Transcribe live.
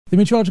The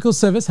Meteorological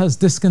Service has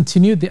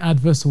discontinued the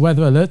adverse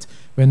weather alert.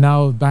 We're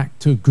now back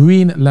to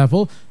green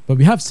level, but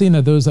we have seen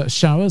those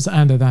showers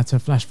and that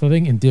flash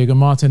flooding in Diego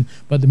Martin,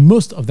 but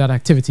most of that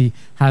activity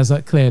has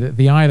cleared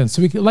the island.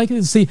 So we're likely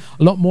to see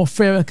a lot more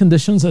fairer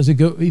conditions as we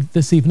go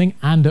this evening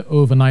and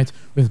overnight,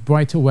 with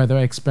brighter weather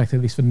expected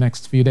at least for the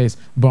next few days,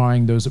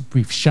 barring those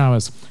brief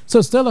showers.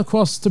 So still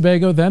across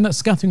Tobago then,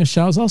 scattering of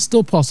showers are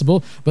still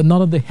possible, but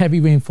none of the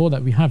heavy rainfall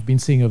that we have been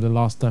seeing over the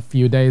last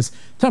few days.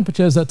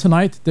 Temperatures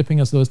tonight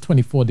dipping as low as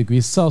 24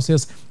 degrees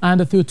Celsius,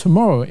 and through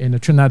tomorrow in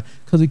Trinidad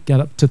could it get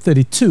up to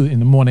 32 in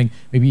the morning,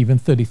 maybe even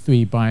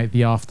 33 by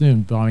the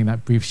afternoon, barring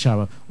that brief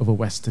shower over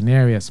western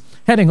areas.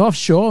 Heading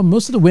offshore,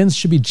 most of the winds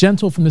should be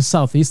gentle from the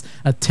southeast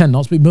at 10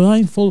 knots. Be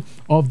mindful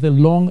of the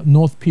long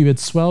north period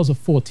swells of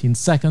 14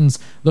 seconds.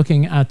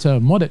 Looking at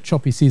moderate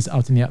choppy seas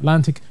out in the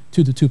Atlantic,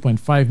 2 to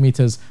 2.5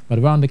 meters, but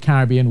around the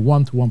Caribbean,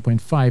 1 to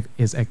 1.5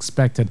 is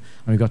expected.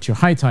 And we got your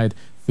high tide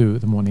through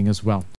the morning as well.